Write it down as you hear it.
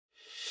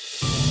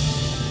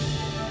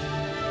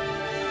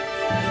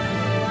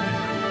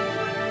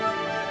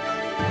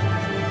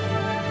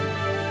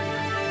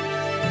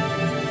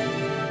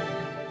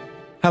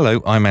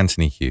Hello, I'm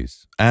Anthony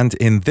Hughes, and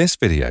in this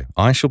video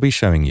I shall be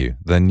showing you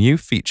the new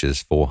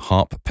features for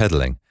harp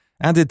pedaling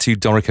added to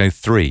Dorico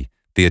 3,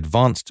 the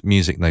advanced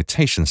music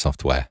notation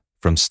software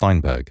from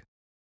Steinberg.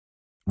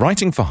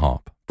 Writing for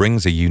harp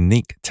brings a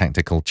unique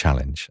technical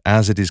challenge,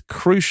 as it is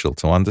crucial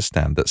to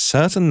understand that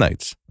certain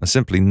notes are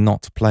simply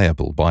not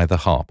playable by the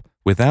harp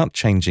without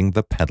changing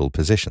the pedal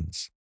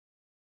positions.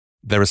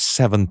 There are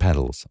 7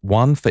 pedals,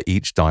 one for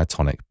each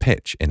diatonic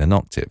pitch in an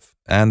octave,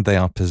 and they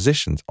are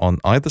positioned on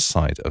either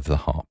side of the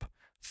harp.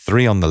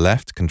 3 on the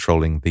left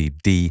controlling the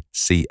D,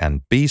 C,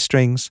 and B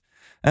strings,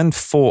 and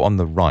 4 on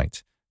the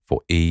right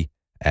for E,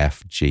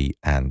 F, G,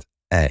 and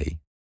A.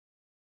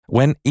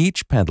 When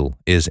each pedal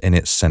is in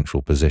its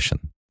central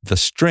position, the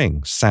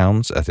string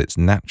sounds at its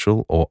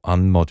natural or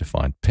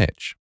unmodified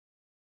pitch.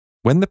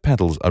 When the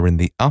pedals are in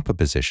the upper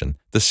position,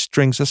 the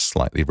strings are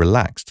slightly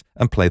relaxed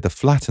and play the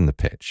flat in the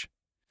pitch.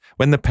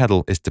 When the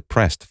pedal is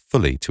depressed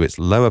fully to its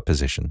lower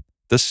position,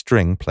 the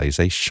string plays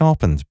a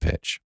sharpened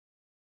pitch.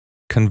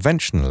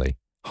 Conventionally,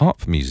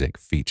 harp music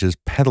features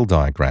pedal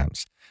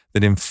diagrams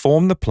that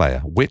inform the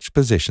player which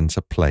position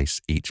to place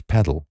each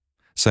pedal,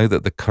 so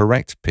that the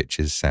correct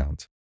pitches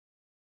sound.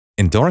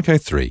 In Dorico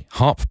 3,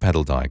 harp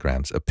pedal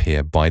diagrams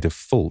appear by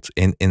default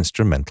in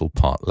instrumental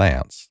part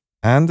layouts,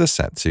 and are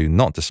set to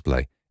not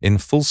display in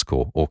full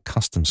score or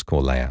custom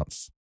score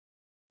layouts.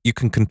 You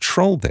can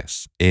control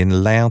this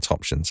in layout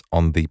options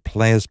on the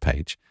players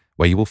page,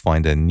 where you will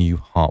find a new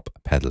harp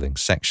pedaling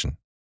section.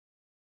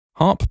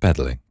 Harp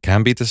pedaling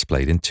can be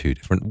displayed in 2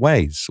 different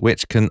ways,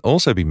 which can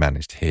also be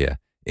managed here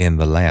in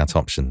the layout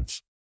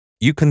options.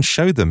 You can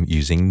show them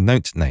using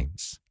note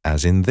names,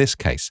 as in this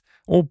case,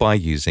 or by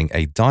using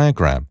a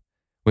diagram,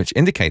 which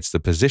indicates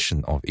the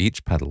position of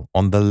each pedal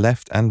on the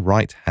left and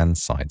right hand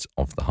sides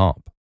of the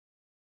harp.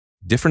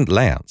 Different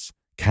layouts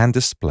can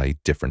display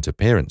different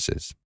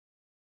appearances.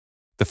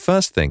 The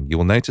first thing you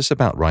will notice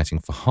about writing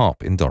for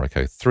harp in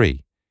Dorico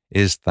 3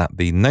 is that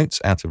the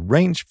Notes Out of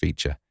Range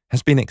feature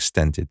has been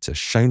extended to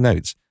show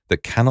notes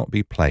that cannot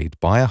be played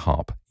by a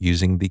harp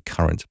using the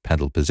current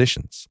pedal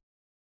positions.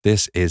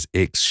 This is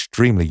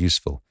extremely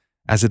useful,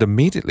 as it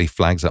immediately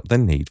flags up the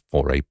need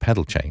for a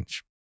pedal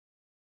change.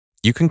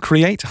 You can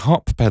create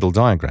harp pedal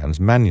diagrams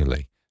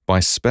manually by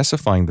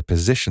specifying the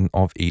position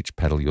of each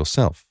pedal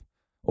yourself,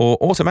 or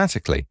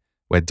automatically,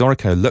 where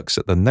Dorico looks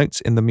at the notes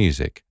in the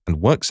music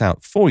and works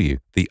out for you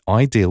the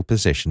ideal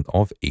position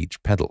of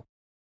each pedal.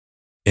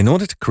 In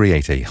order to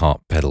create a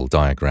harp pedal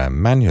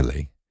diagram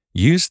manually,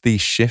 use the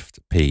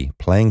Shift-P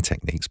playing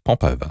techniques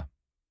popover.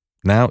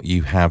 Now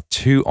you have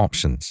 2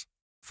 options.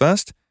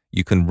 First,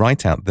 you can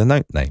write out the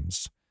note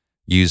names.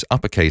 Use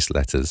uppercase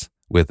letters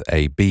with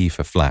a B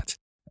for flat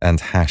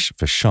and hash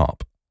for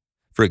sharp.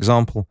 For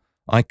example,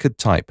 I could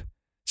type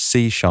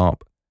C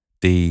sharp,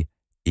 D,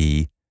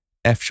 E,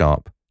 F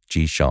sharp,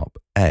 G sharp,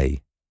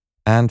 A,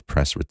 and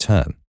press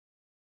return.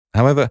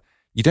 However,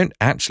 you don't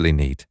actually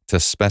need to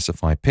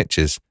specify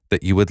pitches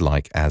that you would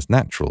like as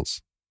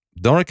naturals.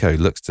 Dorico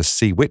looks to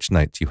see which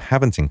notes you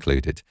haven't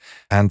included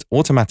and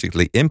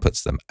automatically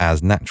inputs them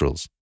as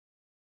naturals.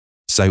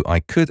 So I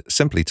could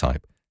simply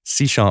type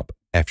C sharp,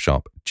 F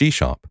sharp, G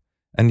sharp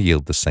and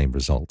yield the same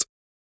result.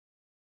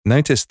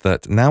 Notice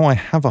that now I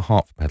have a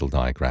harp pedal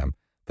diagram,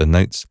 the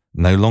notes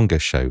no longer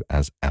show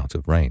as out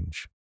of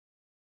range.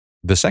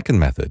 The second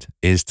method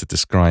is to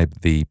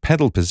describe the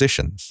pedal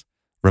positions,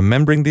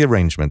 remembering the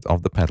arrangement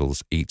of the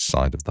pedals each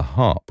side of the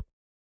harp.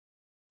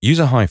 Use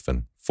a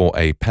hyphen for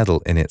a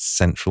pedal in its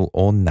central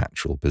or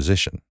natural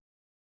position.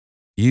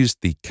 Use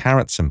the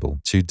caret symbol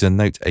to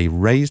denote a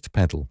raised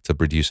pedal to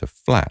produce a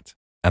flat,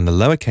 and the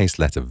lowercase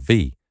letter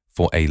V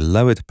for a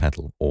lowered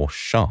pedal or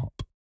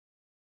sharp.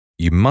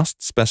 You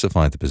must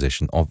specify the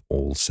position of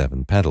all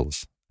 7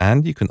 pedals,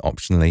 and you can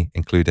optionally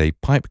include a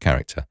pipe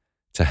character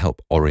to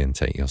help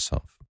orientate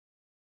yourself.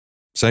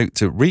 So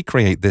to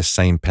recreate this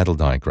same pedal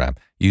diagram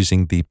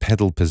using the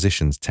pedal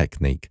positions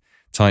technique,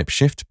 type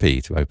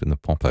Shift-P to open the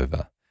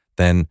popover.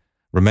 Then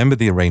remember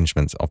the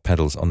arrangement of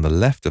pedals on the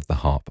left of the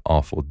harp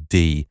are for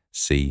D,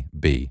 C,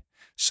 B.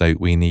 So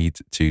we need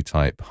to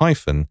type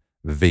hyphen,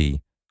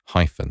 V,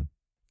 hyphen.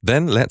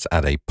 Then let's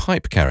add a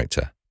pipe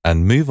character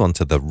and move on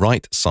to the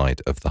right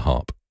side of the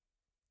harp.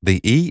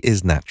 The E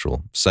is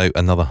natural, so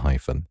another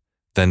hyphen.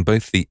 Then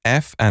both the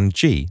F and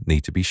G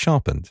need to be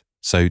sharpened,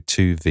 so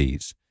 2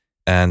 Vs.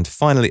 And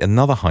finally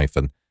another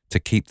hyphen to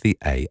keep the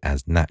A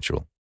as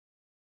natural.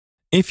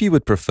 If you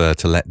would prefer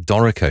to let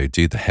Dorico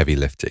do the heavy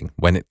lifting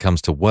when it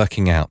comes to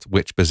working out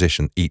which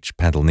position each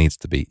pedal needs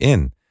to be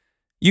in,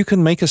 you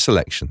can make a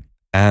selection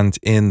and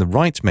in the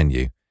right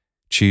menu,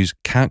 choose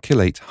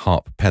Calculate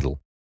Harp Pedal.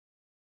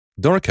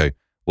 Dorico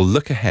will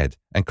look ahead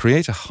and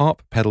create a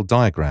harp pedal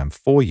diagram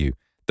for you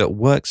that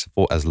works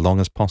for as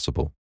long as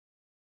possible.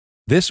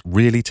 This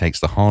really takes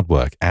the hard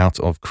work out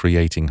of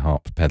creating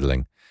harp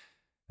pedaling,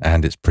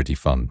 and it's pretty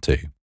fun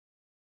too.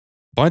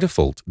 By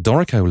default,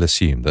 Dorico will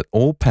assume that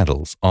all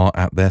pedals are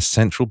at their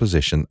central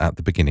position at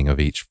the beginning of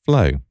each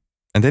flow,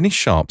 and any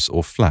sharps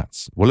or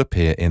flats will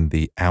appear in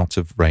the out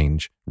of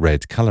range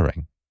red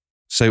coloring.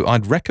 So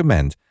I'd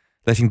recommend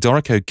letting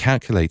Dorico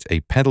calculate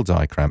a pedal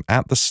diagram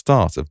at the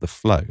start of the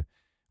flow,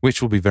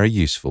 which will be very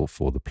useful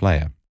for the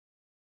player.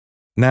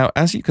 Now,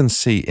 as you can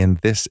see in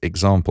this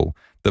example,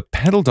 the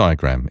pedal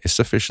diagram is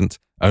sufficient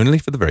only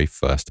for the very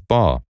first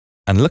bar.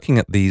 And looking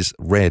at these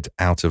red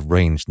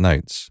out-of-range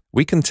notes,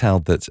 we can tell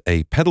that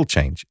a pedal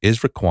change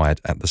is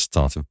required at the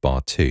start of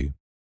bar 2.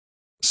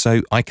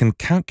 So I can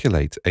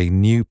calculate a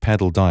new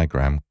pedal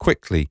diagram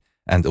quickly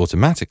and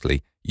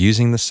automatically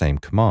using the same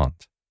command.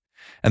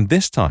 And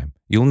this time,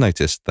 you'll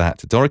notice that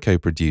Dorico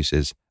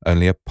produces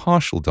only a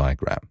partial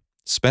diagram,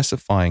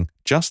 specifying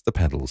just the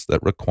pedals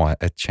that require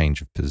a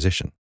change of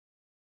position.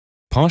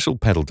 Partial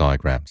pedal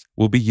diagrams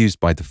will be used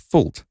by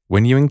default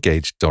when you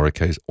engage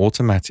Dorico's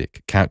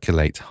automatic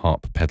calculate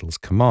harp pedals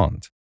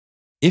command.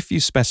 If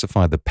you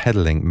specify the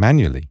pedaling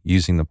manually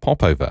using the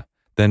popover,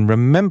 then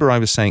remember I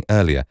was saying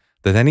earlier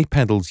that any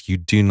pedals you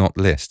do not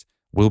list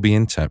will be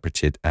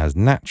interpreted as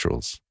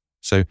naturals.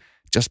 So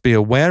just be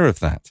aware of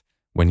that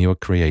when you are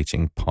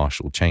creating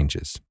partial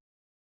changes.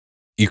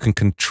 You can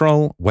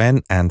control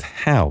when and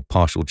how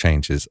partial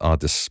changes are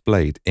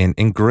displayed in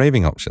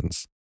engraving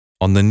options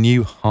on the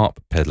new harp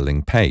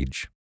pedaling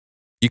page.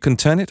 You can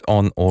turn it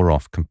on or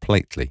off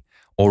completely,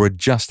 or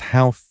adjust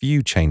how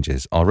few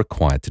changes are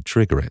required to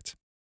trigger it.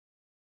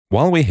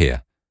 While we're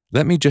here,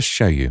 let me just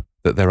show you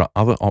that there are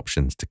other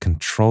options to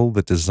control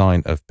the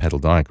design of pedal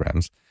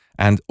diagrams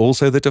and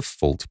also the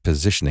default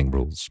positioning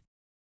rules.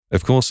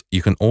 Of course,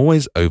 you can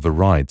always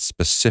override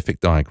specific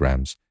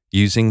diagrams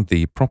using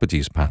the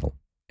Properties panel,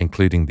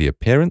 including the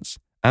appearance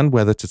and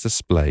whether to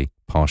display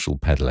partial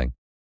pedaling.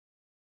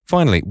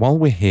 Finally, while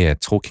we're here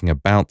talking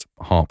about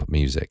harp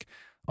music,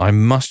 I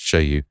must show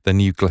you the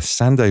new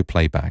glissando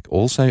playback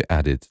also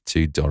added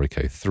to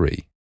Dorico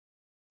 3.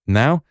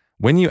 Now,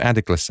 when you add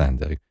a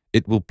glissando,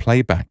 it will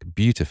play back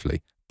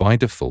beautifully by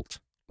default,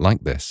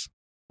 like this.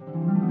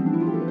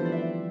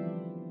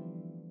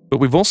 But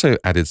we've also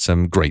added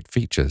some great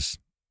features.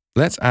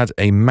 Let's add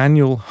a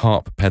manual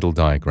harp pedal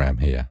diagram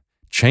here,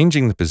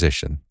 changing the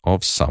position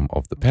of some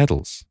of the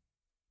pedals.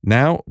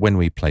 Now, when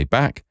we play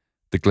back,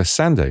 the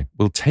glissando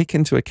will take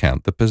into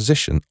account the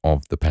position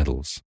of the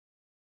pedals.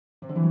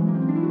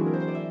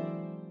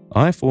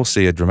 I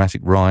foresee a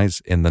dramatic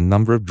rise in the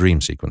number of dream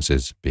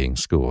sequences being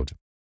scored.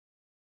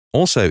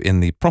 Also,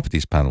 in the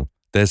Properties panel,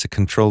 there's a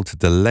control to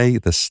delay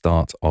the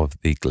start of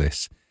the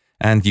gliss,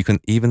 and you can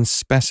even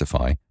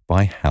specify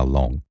by how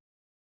long.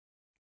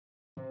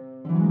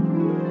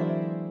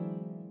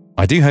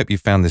 I do hope you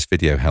found this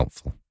video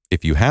helpful.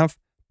 If you have,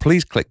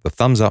 please click the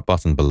thumbs up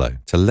button below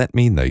to let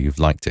me know you've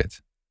liked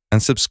it.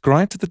 And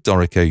subscribe to the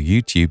Dorico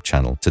YouTube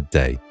channel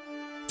today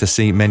to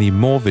see many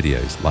more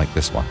videos like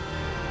this one.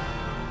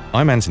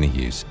 I'm Anthony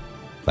Hughes.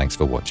 Thanks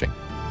for watching.